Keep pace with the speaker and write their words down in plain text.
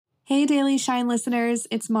Hey, Daily Shine listeners,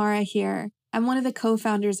 it's Mara here. I'm one of the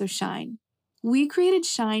co-founders of Shine. We created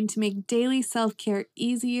Shine to make daily self-care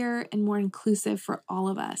easier and more inclusive for all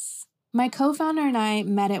of us. My co-founder and I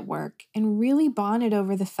met at work and really bonded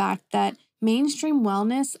over the fact that mainstream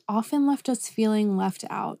wellness often left us feeling left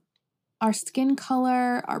out. Our skin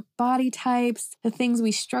color, our body types, the things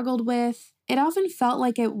we struggled with, it often felt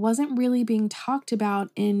like it wasn't really being talked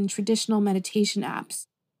about in traditional meditation apps.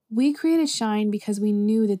 We created Shine because we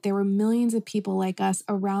knew that there were millions of people like us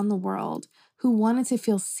around the world who wanted to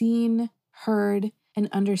feel seen, heard, and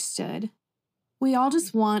understood. We all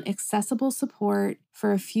just want accessible support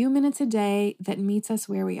for a few minutes a day that meets us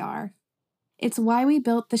where we are. It's why we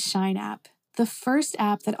built the Shine app, the first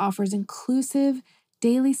app that offers inclusive,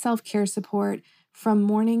 daily self-care support from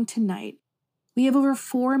morning to night. We have over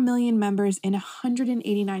 4 million members in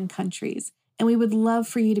 189 countries, and we would love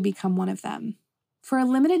for you to become one of them. For a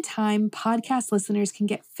limited time, podcast listeners can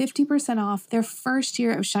get 50% off their first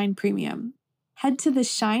year of Shine Premium. Head to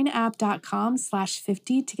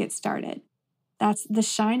theshineapp.com/50 to get started. That's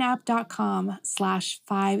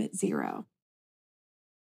theshineapp.com/50.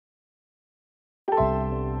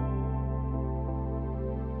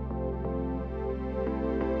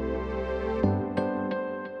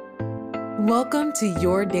 Welcome to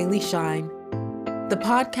Your Daily Shine. The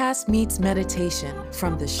podcast meets meditation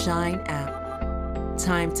from the Shine app.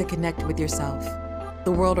 Time to connect with yourself,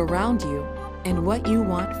 the world around you, and what you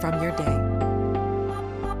want from your day.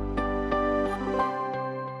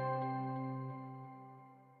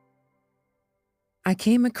 I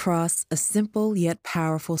came across a simple yet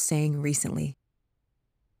powerful saying recently.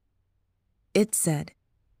 It said,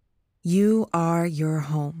 "You are your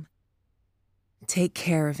home. Take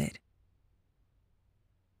care of it."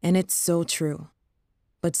 And it's so true,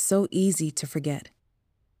 but so easy to forget.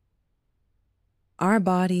 Our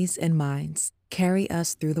bodies and minds carry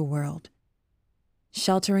us through the world,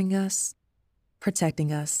 sheltering us,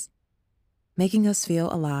 protecting us, making us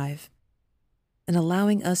feel alive, and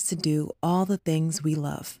allowing us to do all the things we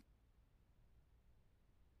love.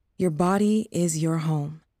 Your body is your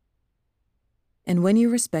home. And when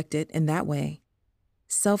you respect it in that way,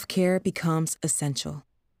 self-care becomes essential.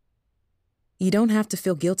 You don't have to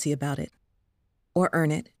feel guilty about it or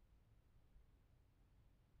earn it.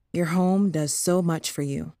 Your home does so much for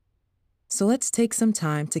you, so let's take some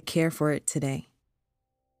time to care for it today.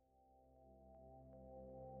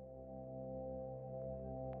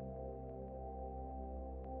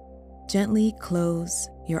 Gently close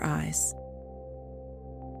your eyes.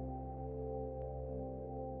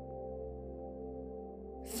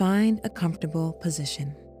 Find a comfortable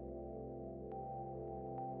position.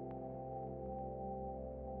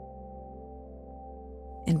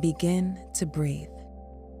 And begin to breathe.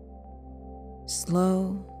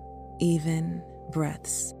 Slow, even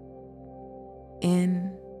breaths.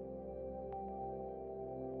 In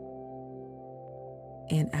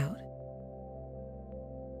and out.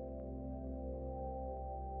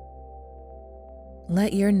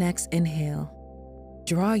 Let your next inhale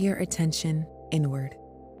draw your attention inward.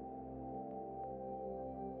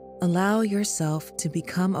 Allow yourself to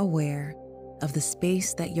become aware of the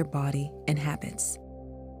space that your body inhabits.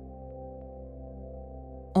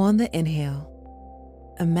 On the inhale,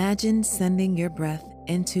 imagine sending your breath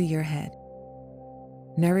into your head,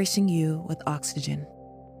 nourishing you with oxygen.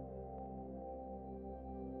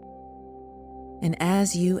 And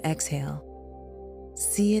as you exhale,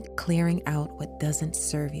 see it clearing out what doesn't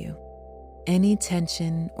serve you, any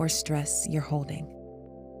tension or stress you're holding.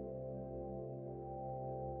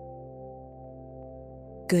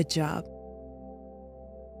 Good job.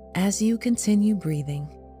 As you continue breathing,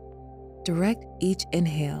 direct each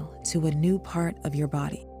inhale to a new part of your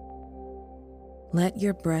body. Let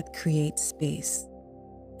your breath create space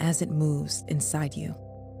as it moves inside you.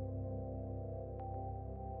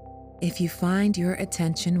 If you find your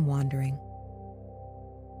attention wandering,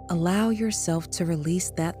 allow yourself to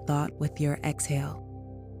release that thought with your exhale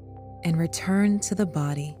and return to the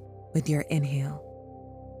body with your inhale.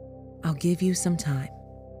 I'll give you some time.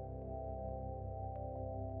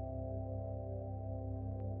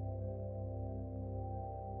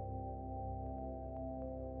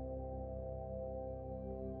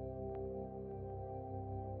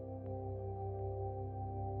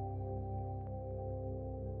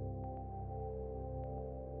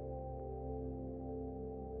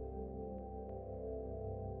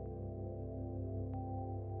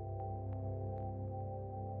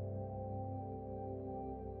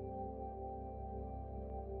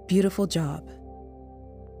 Beautiful job.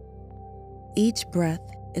 Each breath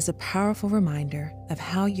is a powerful reminder of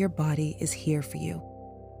how your body is here for you,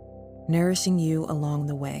 nourishing you along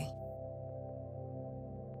the way.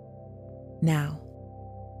 Now,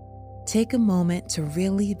 take a moment to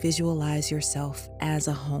really visualize yourself as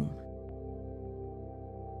a home.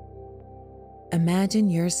 Imagine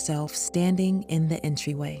yourself standing in the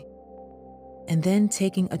entryway, and then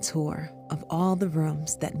taking a tour of all the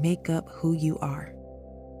rooms that make up who you are.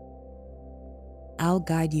 I'll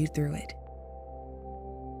guide you through it.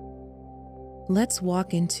 Let's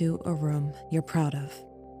walk into a room you're proud of,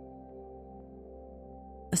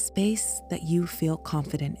 a space that you feel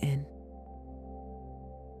confident in.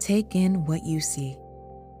 Take in what you see.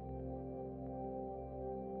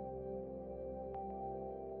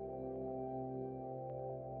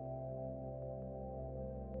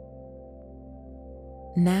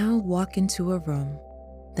 Now walk into a room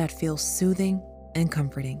that feels soothing and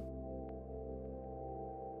comforting.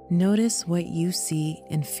 Notice what you see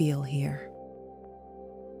and feel here.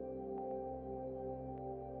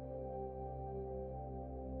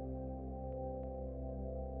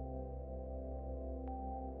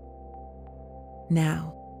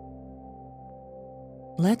 Now,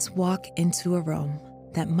 let's walk into a room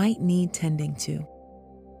that might need tending to.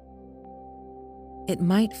 It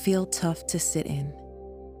might feel tough to sit in,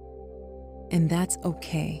 and that's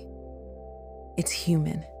okay. It's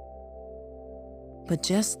human. But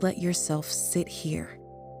just let yourself sit here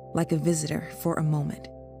like a visitor for a moment,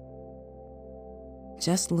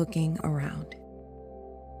 just looking around.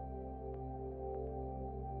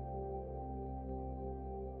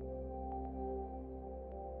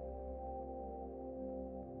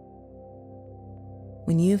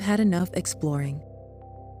 When you've had enough exploring,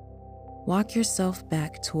 walk yourself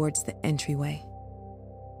back towards the entryway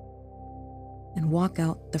and walk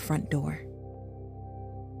out the front door.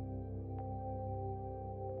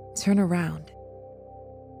 Turn around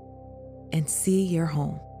and see your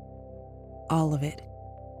home, all of it,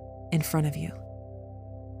 in front of you.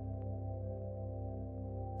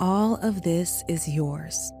 All of this is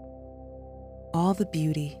yours. All the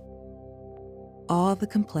beauty, all the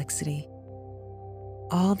complexity,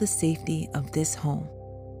 all the safety of this home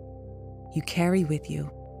you carry with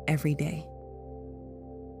you every day.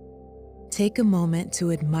 Take a moment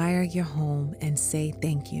to admire your home and say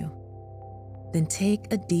thank you. Then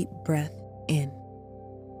take a deep breath in.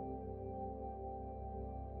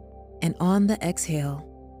 And on the exhale,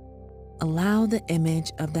 allow the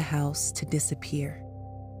image of the house to disappear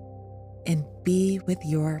and be with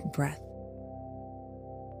your breath.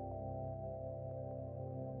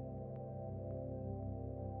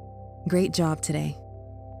 Great job today.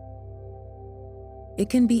 It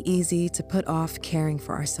can be easy to put off caring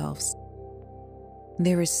for ourselves.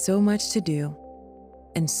 There is so much to do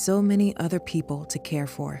and so many other people to care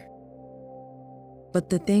for. But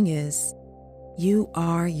the thing is, you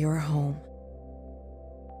are your home.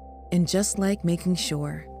 And just like making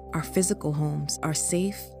sure our physical homes are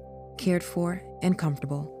safe, cared for, and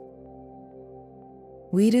comfortable,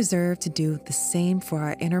 we deserve to do the same for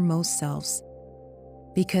our innermost selves,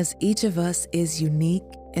 because each of us is unique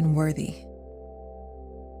and worthy.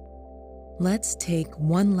 Let's take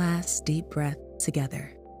one last deep breath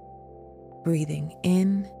together, breathing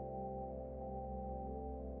in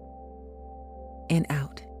and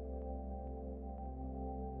out.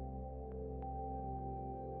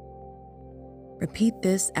 Repeat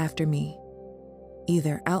this after me,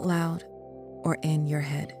 either out loud or in your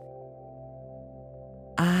head.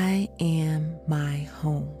 I am my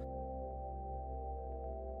home.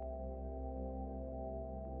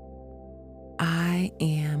 I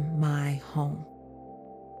am my home.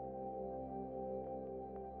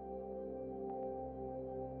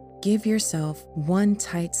 Give yourself one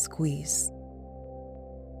tight squeeze.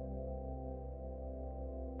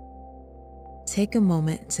 Take a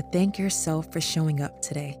moment to thank yourself for showing up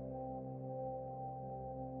today.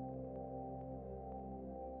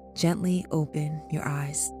 Gently open your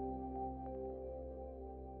eyes.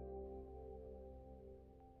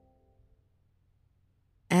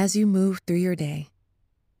 As you move through your day,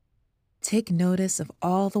 take notice of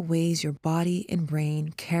all the ways your body and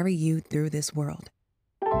brain carry you through this world.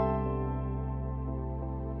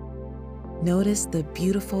 Notice the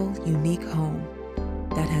beautiful, unique home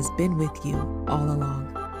that has been with you all along.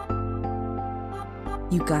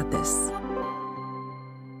 You got this.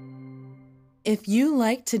 If you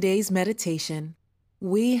liked today's meditation,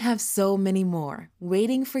 we have so many more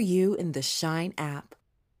waiting for you in the Shine app.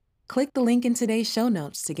 Click the link in today's show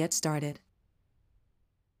notes to get started.